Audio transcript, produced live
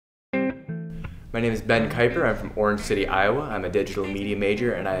My name is Ben Kuiper. I'm from Orange City, Iowa. I'm a digital media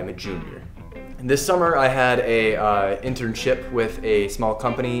major and I am a junior. And this summer I had a internship with a small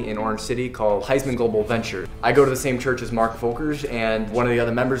company in Orange City called Heisman Global Venture. I go to the same church as Mark Folkers, and one of the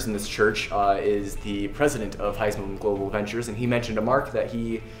other members in this church is the president of Heisman Global Ventures, and he mentioned to Mark that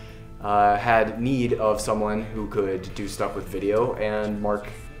he had need of someone who could do stuff with video, and Mark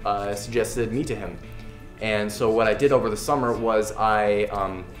suggested me to him. And so what I did over the summer was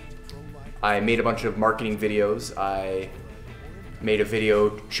I made a bunch of marketing videos. I made a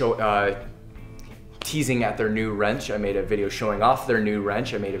video teasing at their new wrench. I made a video showing off their new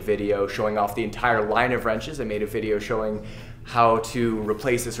wrench. I made a video showing off the entire line of wrenches. I made a video showing how to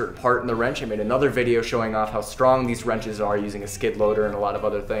replace a certain part in the wrench. I made another video showing off how strong these wrenches are using a skid loader and a lot of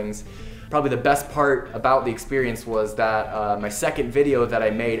other things. Probably the best part about the experience was that my second video that I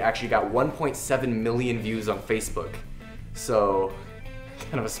made actually got 1.7 million views on Facebook. So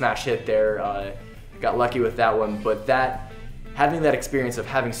kind of a smash hit there. Got lucky with that one, but having that experience of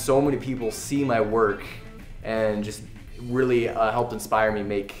having so many people see my work and just really helped inspire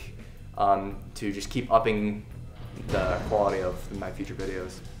me to just keep upping the quality of my future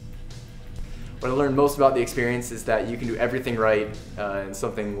videos. What I learned most about the experience is that you can do everything right and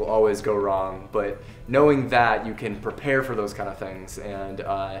something will always go wrong, but knowing that you can prepare for those kind of things, and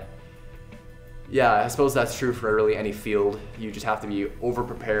yeah, I suppose that's true for really any field. You just have to be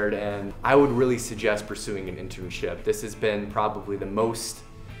over-prepared, and I would really suggest pursuing an internship. This has been probably the most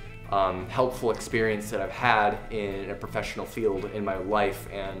helpful experience that I've had in a professional field in my life,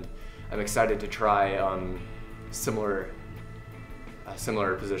 and I'm excited to try similar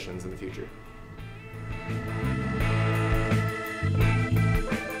positions in the future.